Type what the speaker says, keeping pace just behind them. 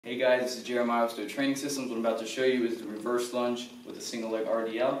Hey guys, this is Jeremiah with Training Systems. What I'm about to show you is the reverse lunge with a single leg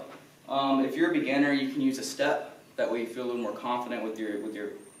RDL. If you're a beginner, you can use a step. That way you feel a little more confident with your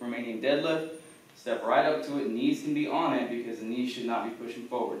remaining deadlift. Step right up to it. Knees can be on it because the knees should not be pushing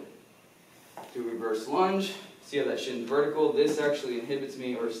forward. Do reverse lunge. See how that shin's vertical? This actually inhibits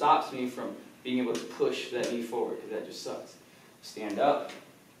me or stops me from being able to push that knee forward because that just sucks. Stand up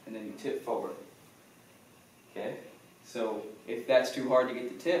and then you tip forward. Okay? So if that's too hard to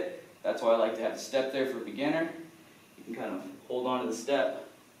get the tip, that's why I like to have a step there for a beginner. You can kind of hold on to the step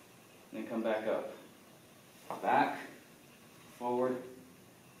and then come back up. Back, forward,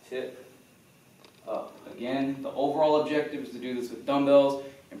 tip, up. Again, the overall objective is to do this with dumbbells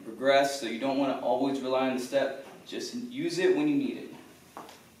and progress, so you don't want to always rely on the step. Just use it when you need it.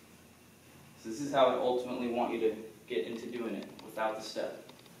 So this is how I ultimately want you to get into doing it without the step.